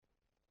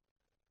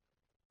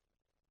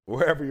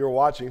Wherever you're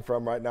watching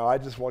from right now, I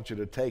just want you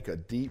to take a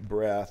deep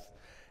breath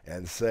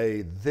and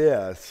say,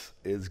 this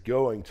is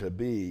going to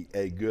be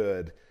a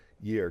good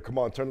year. Come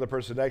on, turn to the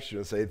person next to you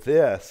and say,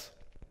 this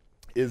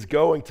is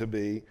going to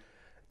be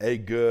a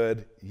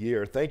good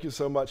year. Thank you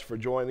so much for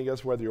joining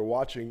us, whether you're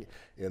watching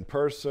in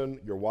person,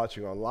 you're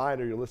watching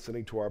online, or you're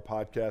listening to our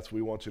podcast.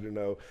 We want you to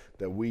know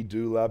that we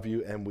do love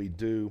you and we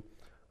do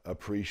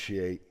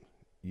appreciate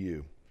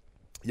you.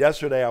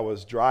 Yesterday, I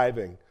was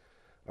driving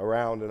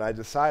around and I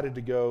decided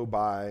to go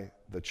by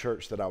the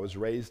church that I was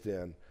raised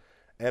in.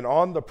 And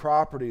on the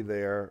property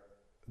there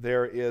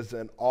is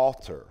an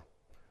altar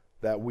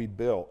that we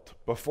built.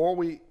 Before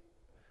we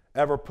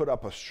ever put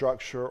up a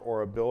structure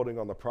or a building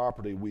on the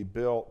property, we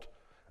built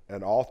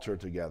an altar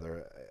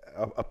together,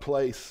 a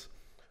place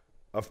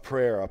of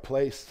prayer, a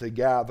place to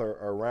gather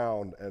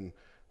around and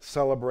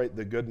celebrate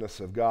the goodness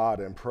of God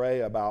and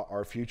pray about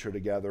our future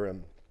together.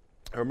 And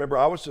I remember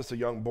I was just a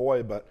young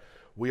boy, but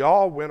we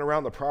all went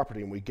around the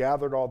property and we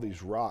gathered all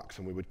these rocks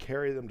and we would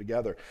carry them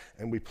together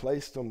and we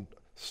placed them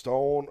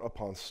stone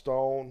upon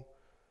stone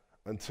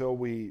until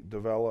we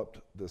developed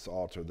this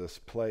altar, this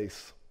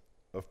place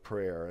of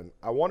prayer. And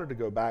I wanted to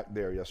go back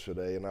there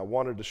yesterday and I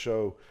wanted to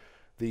show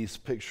these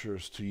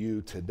pictures to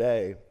you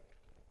today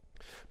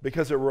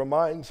because it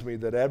reminds me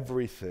that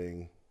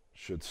everything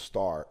should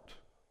start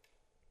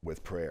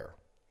with prayer.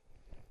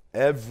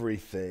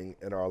 Everything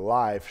in our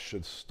life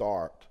should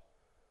start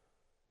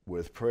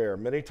with prayer.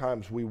 Many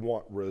times we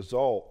want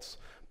results,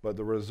 but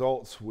the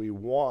results we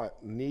want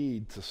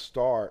need to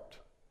start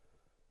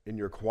in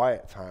your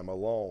quiet time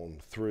alone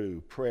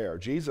through prayer.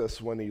 Jesus,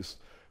 when he's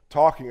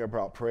talking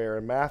about prayer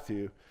in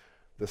Matthew,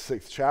 the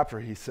 6th chapter,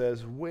 he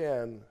says,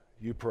 when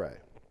you pray.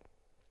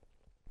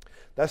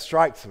 That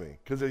strikes me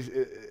because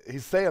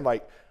he's saying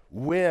like,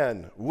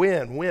 when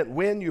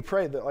you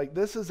pray, that like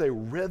this is a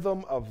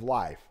rhythm of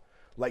life.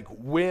 Like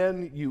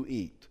when you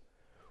eat,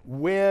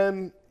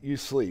 when you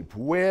sleep,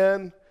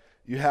 when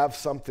you have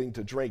something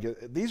to drink.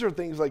 These are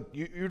things like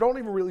you don't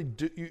even really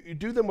do, you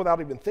do them without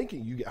even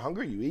thinking. You get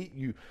hungry, you eat,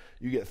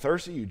 you get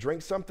thirsty, you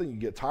drink something, you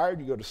get tired,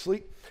 you go to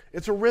sleep.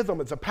 It's a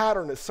rhythm, it's a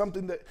pattern, it's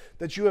something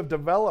that you have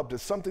developed,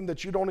 it's something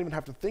that you don't even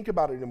have to think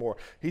about anymore.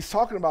 He's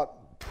talking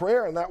about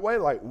prayer in that way,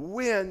 like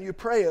when you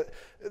pray,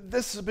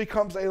 this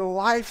becomes a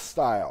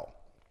lifestyle,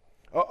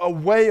 a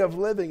way of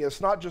living.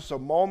 It's not just a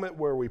moment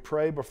where we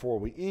pray before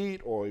we eat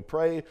or we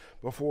pray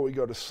before we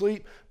go to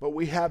sleep, but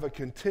we have a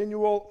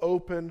continual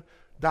open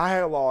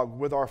dialogue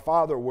with our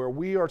Father where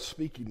we are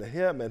speaking to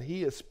Him and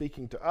He is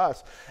speaking to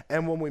us.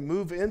 And when we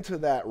move into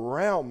that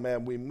realm,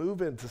 man, we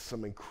move into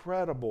some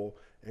incredible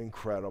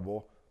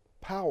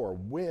power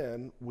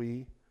when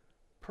we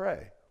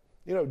pray.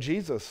 You know,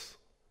 Jesus,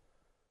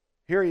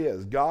 here He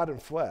is, God in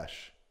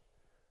flesh,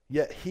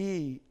 yet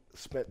He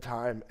spent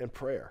time in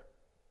prayer.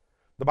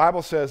 The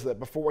Bible says that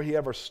before He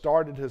ever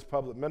started His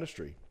public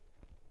ministry,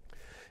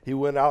 He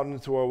went out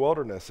into a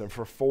wilderness and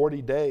for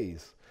 40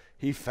 days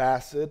He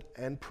fasted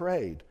and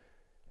prayed.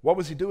 What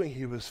was He doing?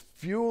 He was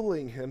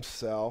fueling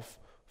Himself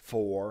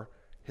for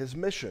His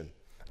mission.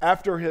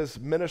 After His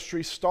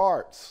ministry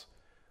starts,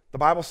 the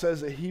Bible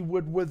says that He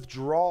would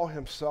withdraw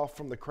Himself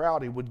from the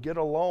crowd. He would get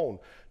alone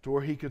to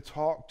where He could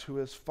talk to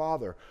His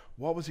Father.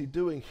 What was He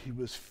doing? He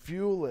was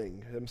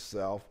fueling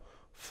Himself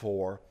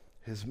for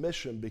His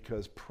mission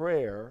because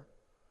prayer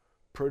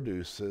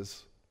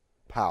produces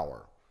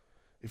power.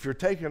 If you're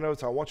taking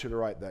notes, I want you to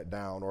write that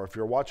down, or if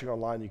you're watching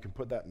online, you can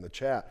put that in the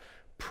chat.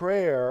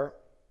 Prayer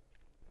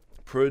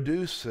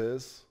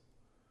produces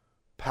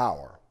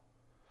power.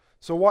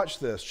 So watch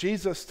this.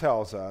 Jesus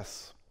tells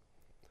us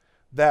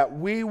that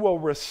we will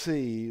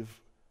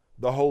receive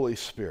the Holy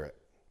Spirit.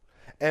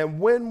 And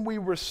when we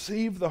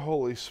receive the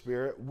Holy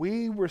Spirit,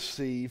 we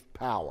receive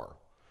power.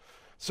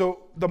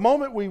 So the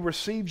moment we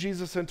receive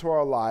Jesus into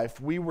our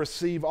life, we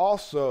receive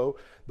also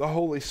the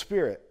Holy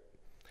Spirit.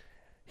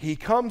 He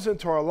comes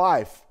into our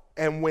life,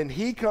 and when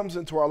He comes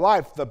into our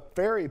life, the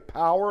very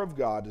power of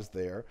God is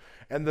there,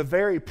 and the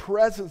very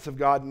presence of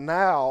God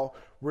now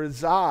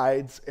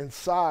resides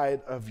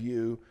inside of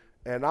you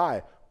and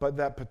I. But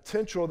that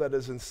potential that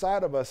is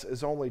inside of us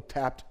is only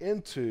tapped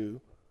into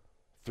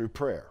through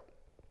prayer.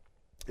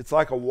 It's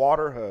like a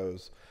water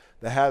hose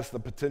that has the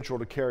potential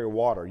to carry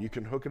water. You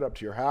can hook it up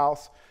to your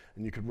house,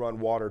 and you can run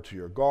water to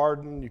your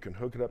garden. You can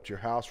hook it up to your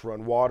house,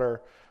 run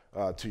water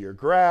to your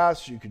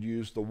grass. You could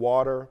use the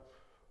water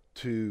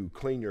to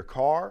clean your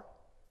car.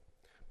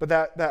 But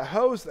that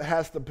hose that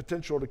has the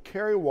potential to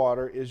carry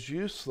water is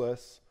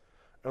useless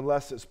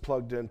unless it's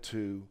plugged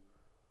into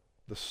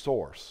the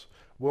source.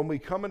 When we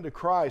come into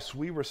Christ,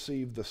 we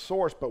receive the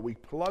source, but we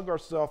plug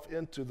ourselves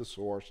into the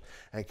source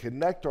and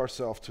connect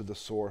ourselves to the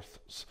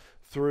source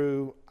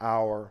through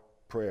our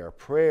prayer.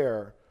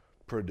 Prayer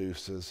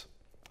produces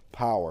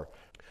power.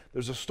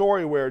 There's a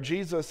story where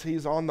Jesus,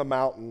 He's on the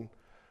mountain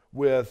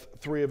with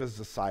 3 of His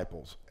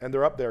disciples, and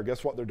they're up there.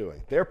 Guess what they're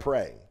doing? They're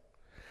praying.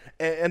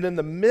 And in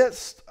the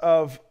midst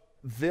of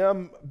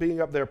them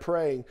being up there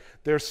praying,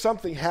 there's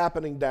something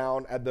happening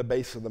down at the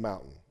base of the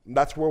mountain. And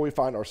that's where we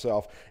find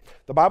ourselves.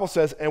 The Bible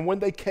says, and when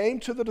they came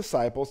to the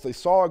disciples, they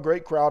saw a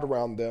great crowd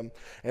around them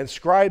and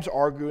scribes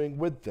arguing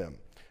with them.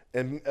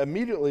 And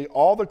immediately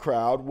all the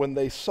crowd, when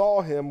they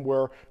saw him,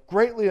 were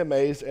greatly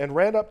amazed and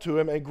ran up to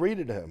him and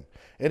greeted him.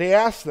 And he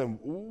asked them,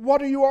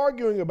 what are you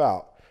arguing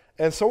about?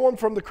 And someone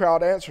from the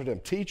crowd answered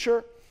him,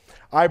 Teacher,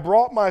 I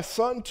brought my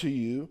son to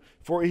you,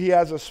 for he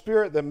has a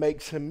spirit that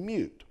makes him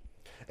mute.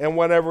 And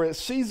whenever it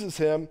seizes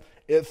him,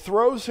 it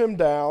throws him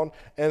down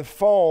and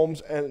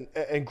foams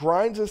and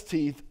grinds his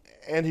teeth,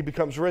 and he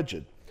becomes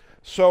rigid.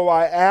 So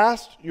I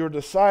asked your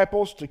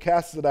disciples to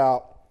cast it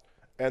out,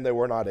 and they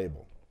were not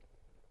able.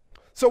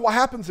 So what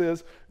happens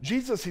is,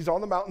 Jesus, he's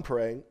on the mountain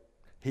praying.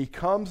 He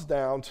comes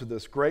down to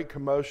this great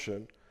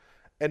commotion,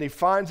 and he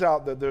finds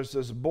out that there's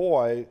this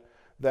boy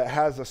that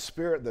has a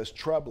spirit that's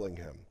troubling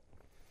him.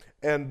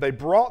 And they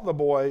brought the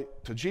boy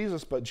to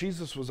Jesus, but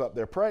Jesus was up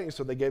there praying,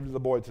 so they gave the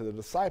boy to the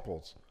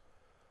disciples.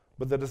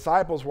 But the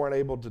disciples weren't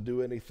able to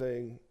do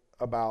anything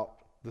about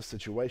the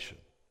situation.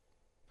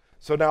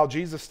 So now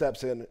Jesus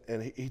steps in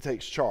and he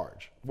takes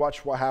charge.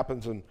 Watch what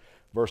happens in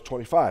verse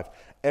 25.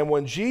 And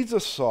when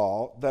Jesus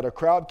saw that a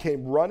crowd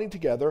came running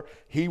together,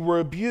 he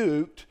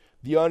rebuked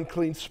the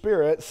unclean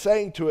spirit,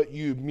 saying to it,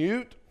 You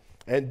mute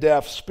and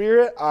deaf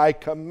spirit, I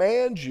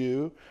command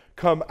you,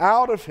 come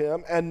out of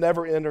him and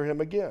never enter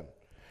him again.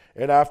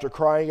 And after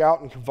crying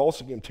out and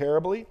convulsing him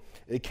terribly,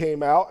 it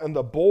came out, and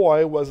the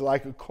boy was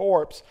like a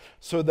corpse,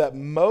 so that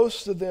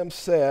most of them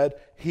said,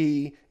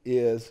 He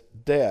is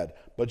dead.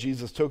 But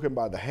Jesus took him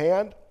by the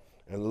hand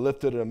and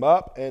lifted him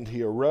up, and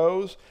he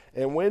arose.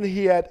 And when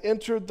he had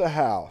entered the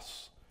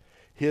house,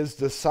 his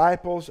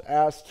disciples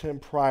asked him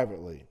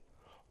privately,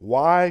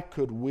 Why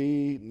could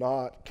we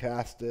not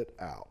cast it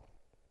out?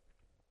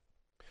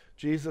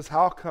 Jesus,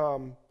 how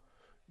come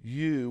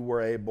you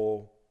were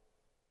able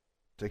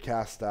to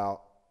cast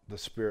out the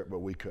spirit, but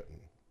we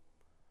couldn't?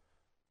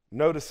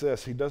 Notice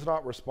this, he does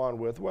not respond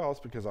with, well, it's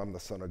because I'm the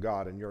Son of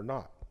God and you're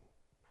not.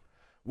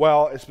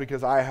 Well, it's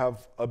because I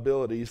have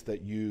abilities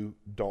that you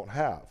don't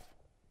have.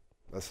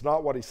 That's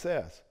not what he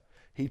says.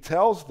 He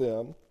tells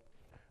them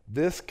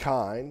this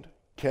kind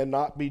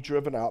cannot be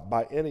driven out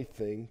by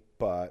anything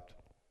but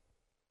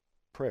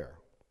prayer.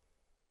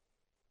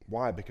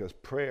 Why? Because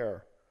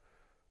prayer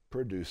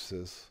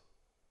produces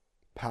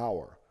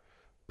power.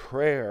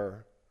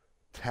 Prayer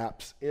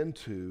taps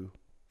into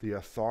the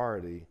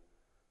authority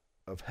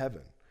of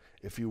heaven.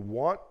 If you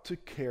want to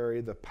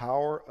carry the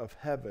power of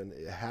heaven,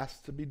 it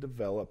has to be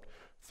developed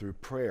through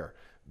prayer.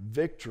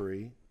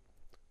 Victory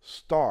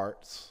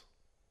starts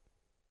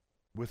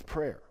with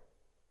prayer.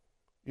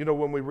 You know,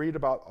 when we read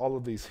about all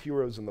of these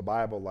heroes in the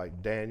Bible,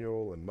 like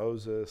Daniel and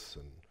Moses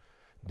and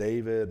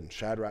David and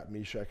Shadrach,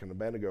 Meshach, and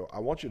Abednego, I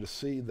want you to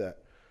see that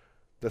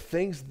the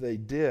things they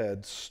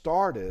did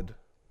started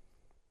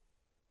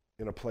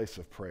in a place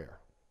of prayer.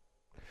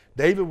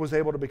 David was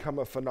able to become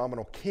a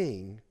phenomenal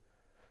king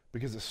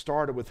because it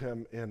started with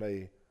him in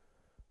a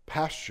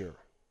pasture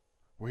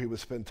where he would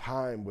spend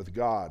time with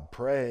God,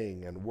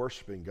 praying and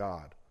worshiping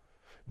God.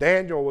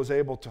 Daniel was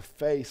able to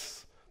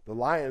face the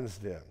lion's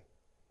den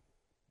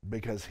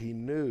because he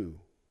knew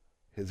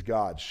his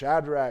God.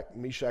 Shadrach,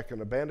 Meshach,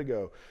 and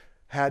Abednego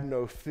had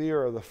no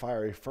fear of the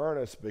fiery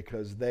furnace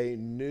because they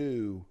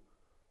knew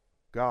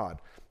God.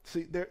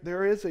 See,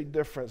 there is a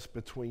difference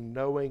between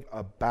knowing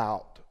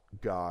about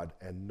God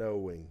and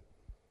knowing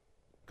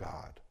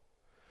God.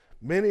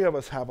 Many of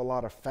us have a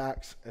lot of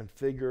facts and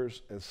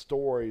figures and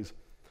stories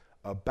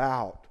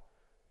about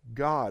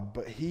God,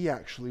 but he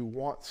actually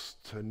wants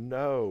to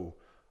know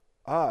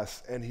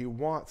us, and he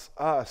wants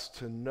us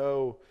to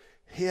know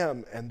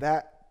him, and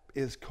that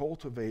is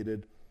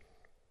cultivated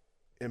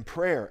in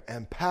prayer,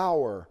 and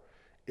power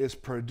is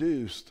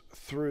produced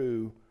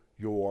through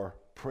your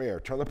prayer.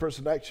 Turn to the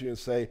person next to you and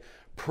say,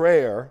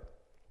 prayer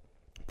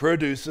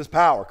produces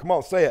power. Come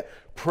on, say it.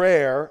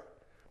 Prayer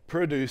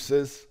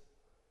produces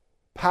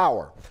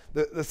power.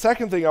 The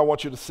second thing I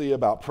want you to see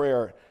about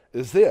prayer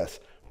is this.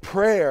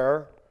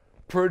 Prayer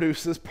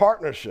produces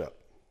partnership.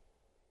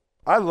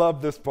 I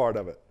love this part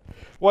of it.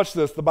 Watch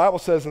this. The Bible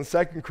says in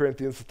 2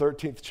 Corinthians, the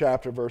 13th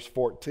chapter, verse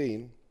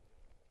 14,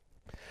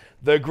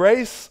 the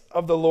grace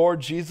of the Lord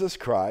Jesus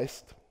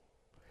Christ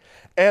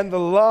and the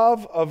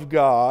love of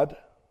God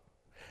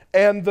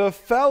and the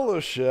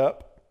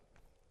fellowship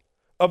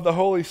of the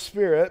Holy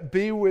Spirit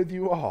be with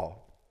you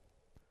all.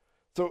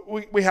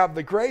 So we have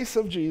the grace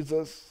of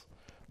Jesus,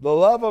 the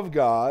love of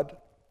God,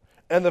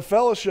 and the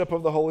fellowship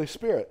of the Holy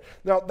Spirit.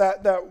 Now,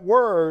 that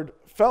word,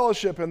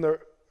 fellowship in the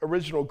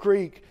original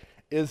Greek,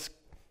 is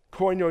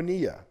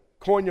koinonia,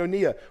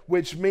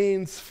 which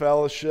means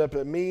fellowship,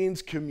 it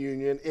means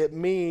communion, it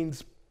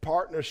means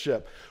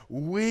partnership.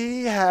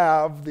 We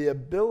have the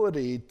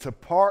ability to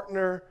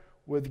partner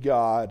with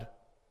God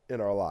in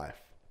our life.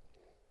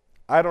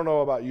 I don't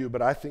know about you,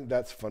 but I think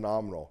that's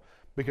phenomenal,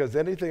 because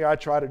anything I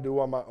try to do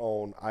on my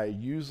own, I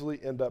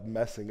usually end up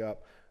messing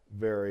up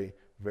very,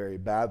 very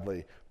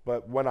badly.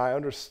 But when I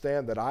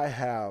understand that I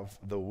have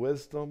the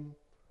wisdom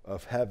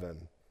of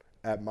heaven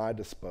at my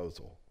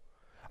disposal,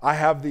 I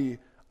have the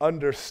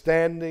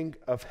understanding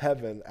of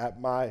heaven at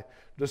my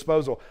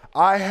disposal.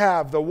 I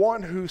have the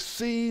one who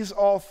sees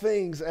all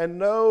things and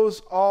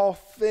knows all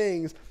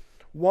things,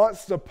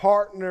 wants to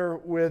partner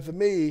with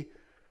me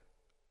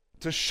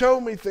to show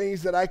me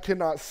things that I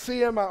cannot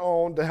see on my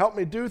own, to help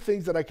me do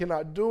things that I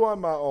cannot do on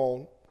my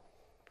own.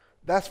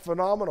 That's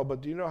phenomenal.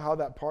 But do you know how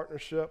that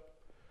partnership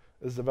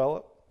is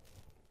developed?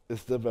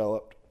 It's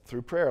developed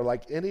through prayer,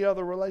 like any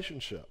other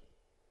relationship.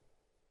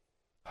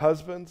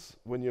 Husbands,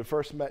 when you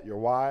first met your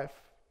wife,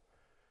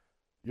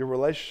 your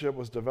relationship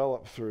was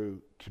developed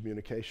through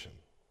communication.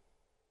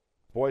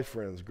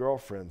 Boyfriends,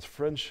 girlfriends,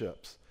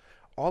 friendships,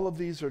 all of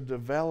these are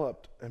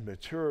developed and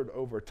matured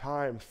over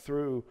time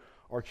through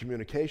our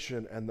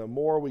communication. And the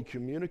more we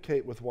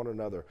communicate with one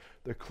another,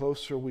 the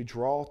closer we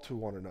draw to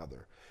one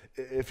another.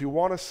 If you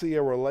want to see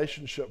a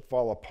relationship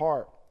fall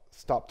apart,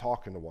 stop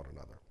talking to one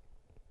another.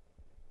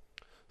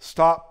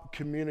 Stop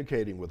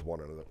communicating with one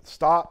another.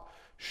 Stop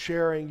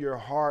sharing your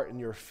heart and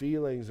your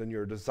feelings and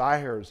your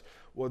desires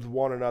with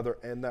one another,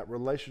 and that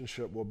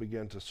relationship will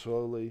begin to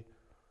slowly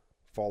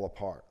fall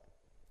apart.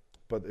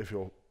 But if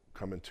you'll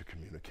come into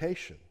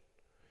communication,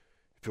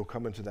 if you'll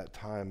come into that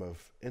time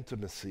of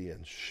intimacy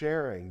and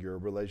sharing, your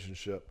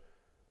relationship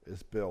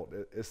is built.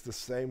 It's the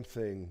same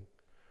thing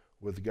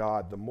with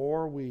God. The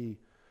more we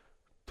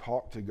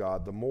talk to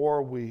God, the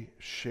more we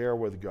share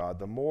with God,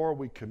 the more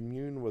we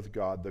commune with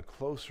God, the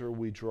closer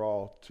we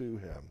draw to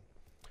Him.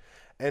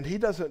 And He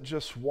doesn't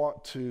just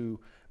want to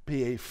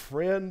be a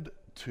friend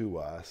to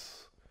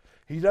us.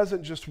 He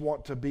doesn't just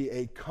want to be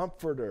a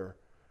comforter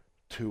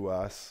to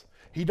us.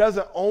 He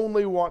doesn't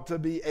only want to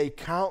be a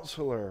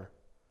counselor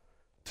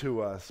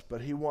to us,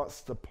 but He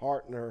wants to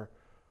partner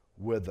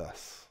with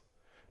us,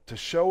 to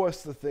show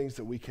us the things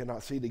that we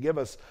cannot see, to give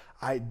us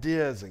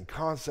ideas and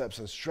concepts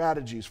and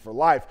strategies for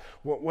life.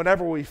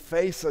 Whenever we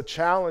face a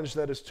challenge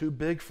that is too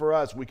big for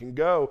us, we can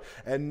go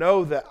and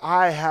know that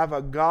I have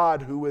a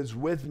God who is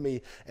with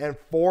me and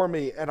for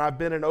me, and I've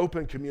been in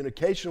open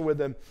communication with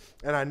Him,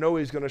 and I know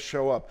He's going to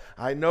show up.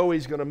 I know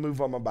He's going to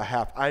move on my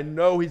behalf. I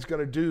know He's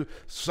going to do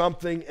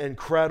something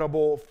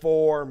incredible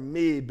for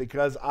me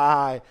because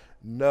I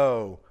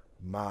know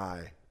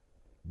my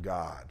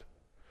God.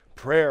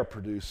 Prayer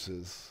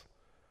produces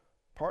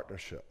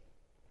partnership.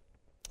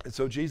 And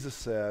so Jesus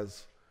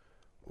says,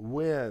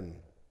 when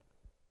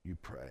you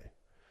pray,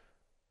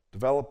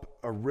 develop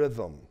a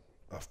rhythm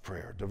of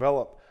prayer,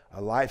 develop a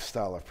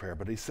lifestyle of prayer.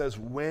 But He says,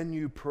 when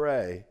you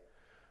pray,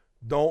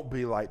 don't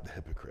be like the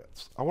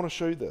hypocrites. I want to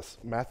show you this,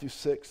 Matthew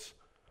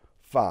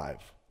 6:5.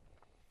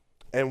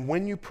 And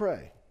when you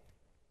pray,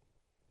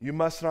 you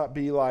must not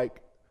be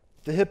like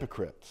the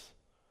hypocrites,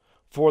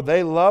 for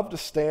they love to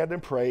stand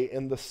and pray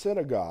in the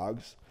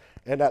synagogues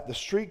and at the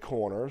street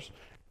corners,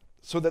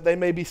 so that they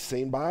may be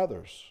seen by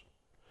others.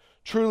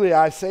 Truly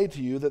I say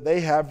to you that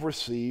they have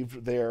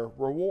received their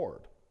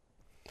reward.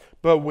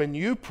 But when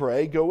you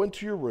pray, go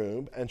into your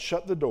room and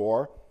shut the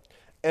door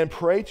and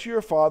pray to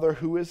your Father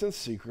who is in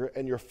secret,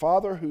 and your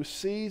Father who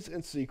sees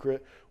in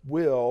secret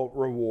will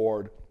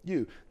reward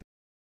you.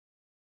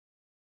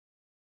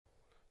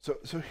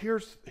 So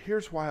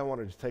here's why I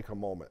wanted to take a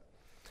moment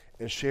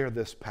and share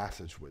this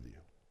passage with you.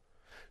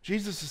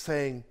 Jesus is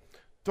saying,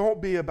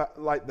 don't be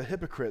like the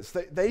hypocrites.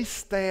 They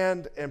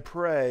stand and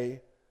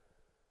pray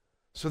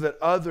so that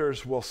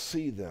others will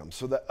see them,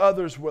 so that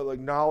others will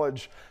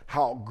acknowledge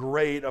how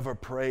great of a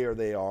prayer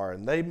they are,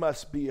 and they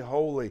must be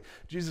holy.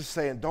 Jesus is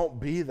saying, don't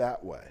be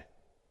that way.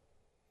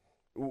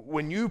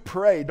 When you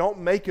pray, don't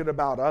make it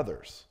about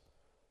others.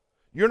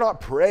 You're not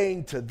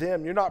praying to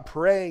them. You're not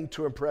praying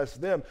to impress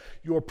them.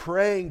 You're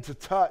praying to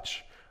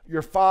touch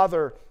your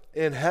Father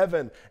in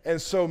heaven.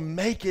 And so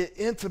make it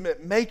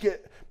intimate. Make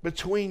it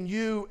between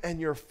you and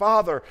your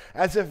Father,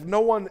 as if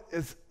no one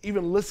is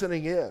even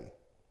listening in.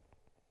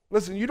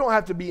 Listen, you don't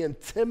have to be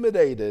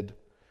intimidated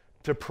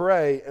to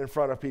pray in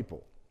front of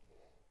people.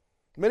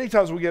 Many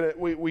times we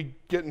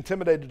get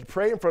intimidated to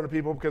pray in front of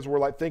people because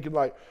we're thinking,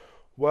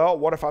 well,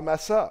 what if I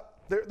mess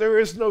up? There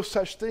is no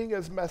such thing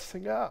as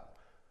messing up.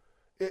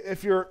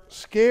 If you're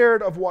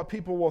scared of what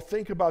people will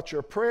think about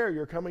your prayer,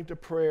 you're coming to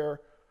prayer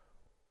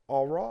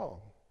all wrong,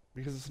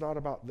 because it's not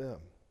about them.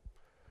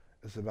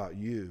 It's about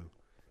you.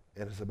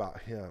 And it's about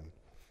Him.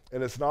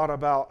 And it's not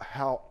about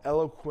how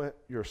eloquent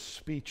your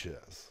speech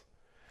is.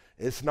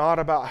 It's not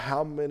about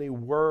how many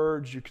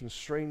words you can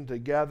string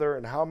together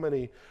and how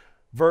many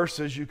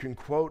verses you can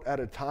quote at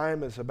a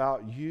time. It's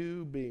about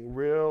you being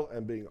real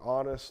and being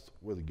honest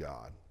with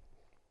God.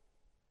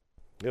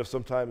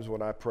 Sometimes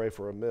when I pray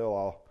for a meal,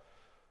 I'll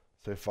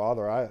say,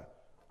 Father,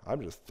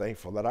 I'm just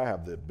thankful that I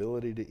have the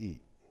ability to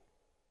eat.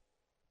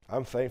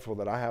 I'm thankful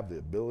that I have the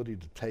ability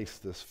to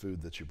taste this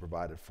food that you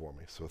provided for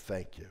me. So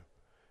thank you.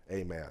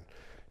 Amen.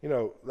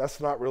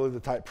 That's not really the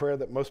type of prayer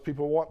that most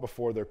people want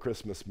before their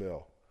Christmas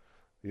meal.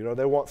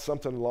 They want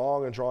something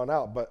long and drawn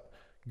out, but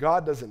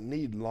God doesn't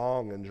need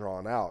long and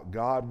drawn out.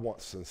 God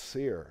wants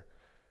sincere.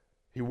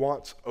 He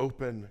wants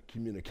open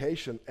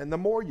communication. And the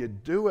more you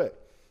do it,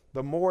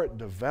 the more it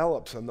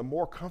develops and the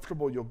more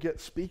comfortable you'll get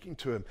speaking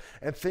to Him.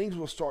 And things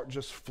will start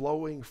just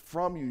flowing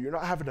from you. You're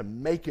not having to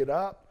make it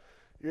up.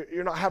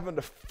 You're not having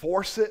to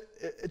force it.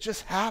 It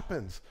just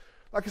happens.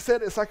 Like I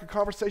said, it's like a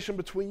conversation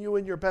between you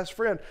and your best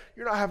friend.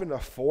 You're not having to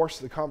force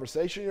the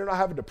conversation. You're not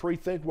having to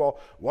pre-think, well,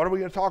 what are we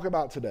going to talk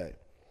about today?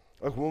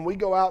 Like when we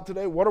go out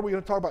today, what are we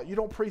going to talk about? You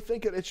don't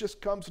pre-think it. It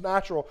just comes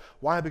natural.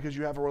 Why? Because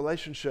you have a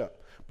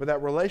relationship. But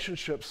that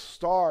relationship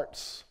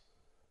starts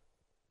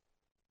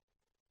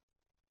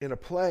in a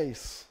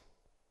place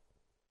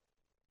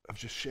of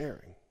just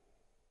sharing,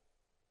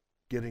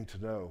 getting to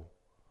know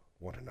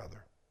one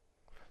another.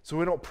 So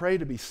we don't pray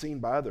to be seen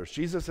by others.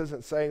 Jesus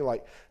isn't saying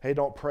like, hey,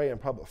 don't pray in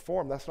public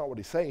forum. That's not what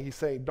he's saying. He's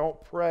saying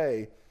don't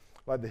pray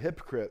like the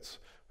hypocrites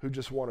who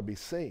just want to be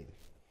seen.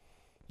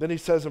 Then he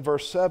says in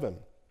verse 7,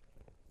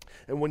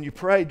 and when you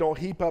pray, don't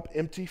heap up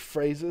empty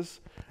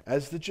phrases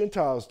as the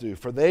Gentiles do,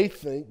 for they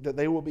think that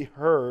they will be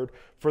heard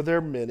for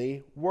their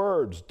many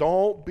words.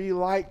 Don't be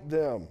like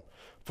them,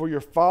 for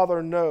your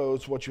Father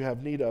knows what you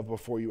have need of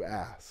before you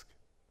ask.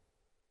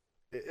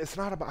 It's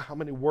not about how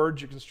many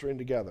words you can string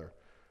together.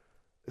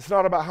 It's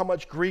not about how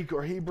much Greek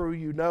or Hebrew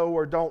you know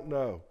or don't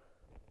know.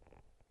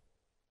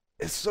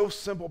 It's so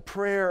simple.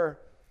 Prayer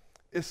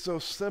is so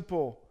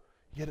simple,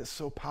 yet it's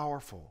so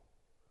powerful.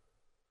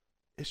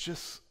 It's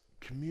just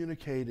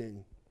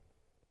communicating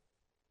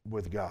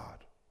with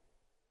God.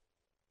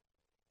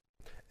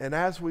 And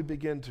as we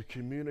begin to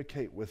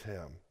communicate with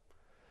him,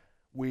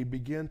 we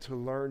begin to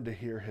learn to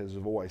hear his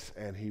voice,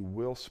 and he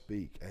will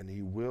speak, and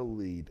he will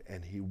lead,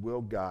 and he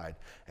will guide,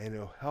 and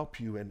he'll help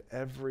you in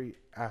every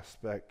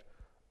aspect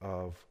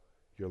of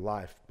your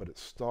life. But it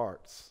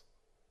starts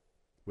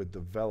with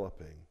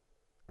developing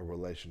a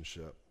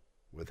relationship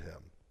with him.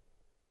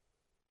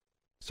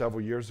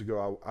 Several years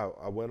ago,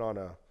 I went on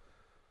a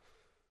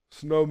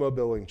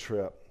snowmobiling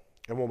trip,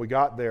 and when we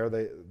got there,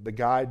 the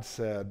guide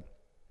said,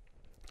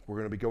 we're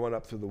going to be going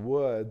up through the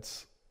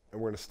woods,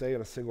 and we're going to stay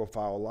in a single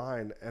file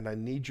line, and I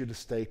need you to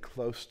stay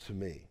close to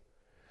me.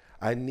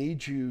 I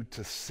need you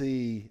to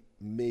see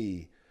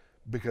me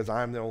because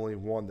I'm the only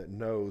one that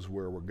knows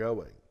where we're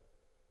going.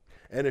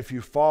 And if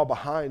you fall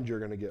behind, you're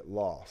going to get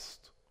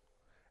lost.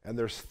 And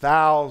there's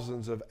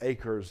thousands of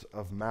acres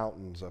of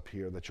mountains up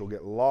here that you'll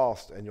get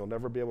lost and you'll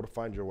never be able to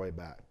find your way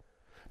back.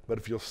 But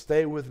if you'll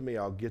stay with me,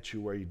 I'll get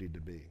you where you need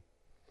to be.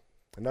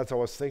 And that's how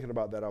I was thinking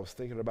about that. I was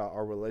thinking about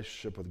our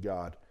relationship with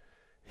God.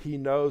 He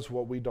knows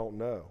what we don't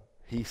know.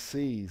 He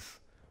sees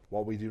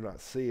what we do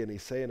not see. And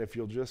he's saying, if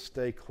you'll just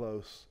stay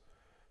close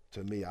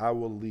to me, I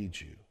will lead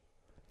you.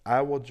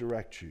 I will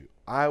direct you.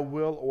 I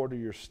will order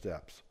your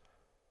steps.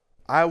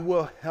 I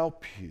will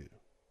help you.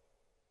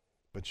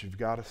 But you've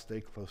got to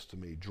stay close to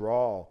me.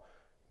 Draw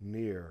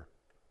near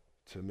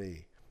to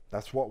me.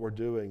 That's what we're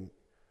doing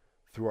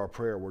through our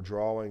prayer. We're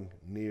drawing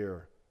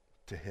near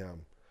to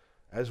him.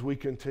 As we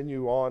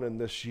continue on in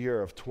this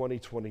year of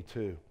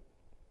 2022,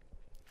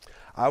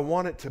 I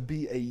want it to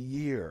be a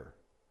year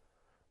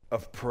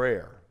of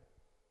prayer.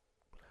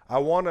 I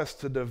want us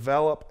to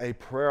develop a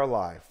prayer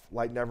life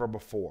like never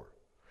before.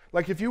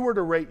 Like if you were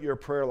to rate your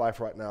prayer life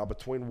right now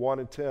between 1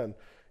 and 10,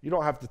 you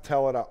don't have to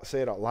tell it out,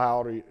 say it out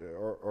loud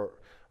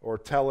or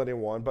tell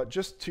anyone, but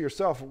just to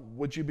yourself,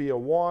 would you be a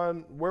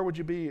 1? Where would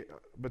you be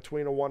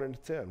between a 1 and a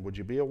 10? Would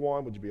you be a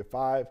 1? Would you be a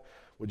 5?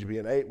 Would you be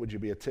an 8? Would you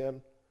be a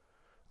 10?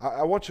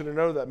 I want you to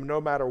know that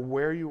no matter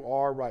where you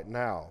are right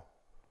now,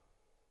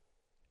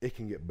 it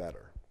can get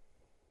better.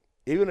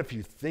 Even if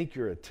you think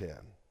you're a 10,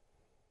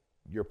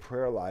 your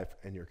prayer life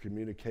and your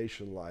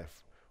communication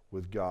life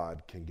with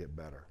God can get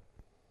better.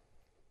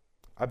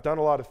 I've done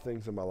a lot of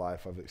things in my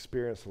life. I've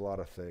experienced a lot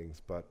of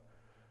things, but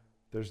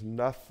there's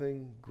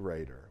nothing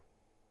greater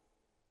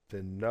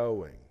than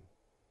knowing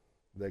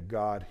that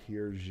God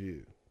hears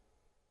you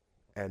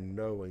and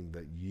knowing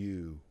that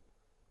you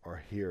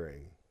are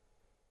hearing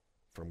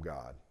from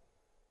God.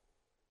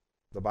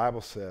 The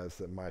Bible says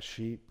that my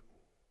sheep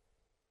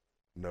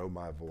know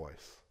my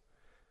voice.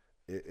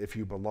 If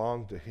you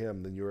belong to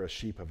him, then you're a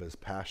sheep of his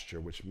pasture,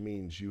 which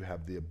means you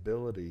have the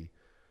ability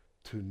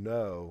to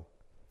know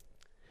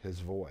his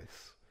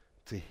voice,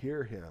 to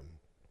hear him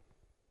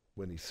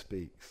when he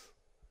speaks.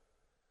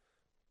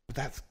 But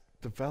that's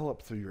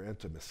developed through your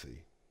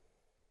intimacy,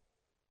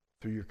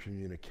 through your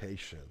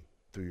communication,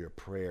 through your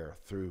prayer,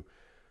 through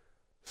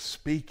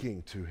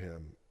speaking to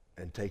him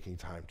and taking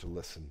time to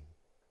listen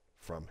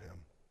from him.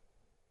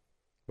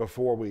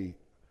 Before we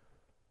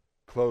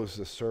close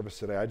this service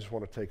today, I just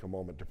want to take a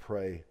moment to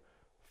pray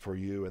for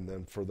you, and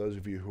then for those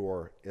of you who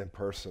are in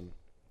person,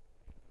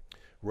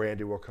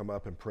 Randy will come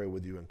up and pray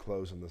with you and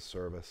close in this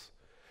service.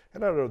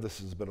 And I know this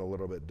has been a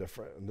little bit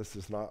different, and this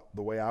is not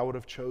the way I would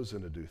have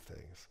chosen to do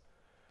things,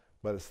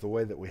 but it's the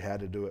way that we had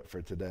to do it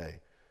for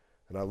today.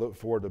 And I look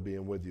forward to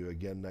being with you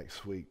again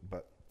next week.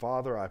 But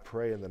Father, I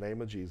pray in the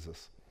name of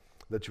Jesus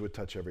that you would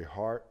touch every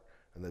heart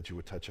and that you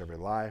would touch every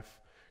life.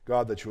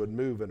 God, that you would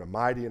move in a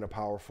mighty and a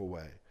powerful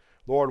way.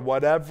 Lord,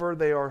 whatever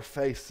they are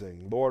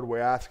facing, Lord, we're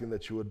asking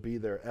that you would be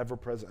their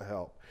ever-present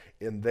help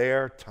in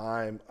their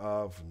time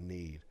of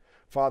need.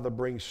 Father,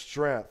 bring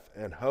strength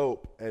and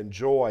hope and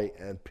joy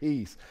and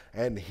peace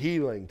and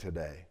healing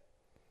today.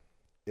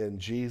 In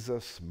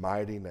Jesus'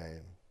 mighty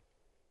name,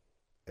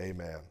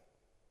 amen.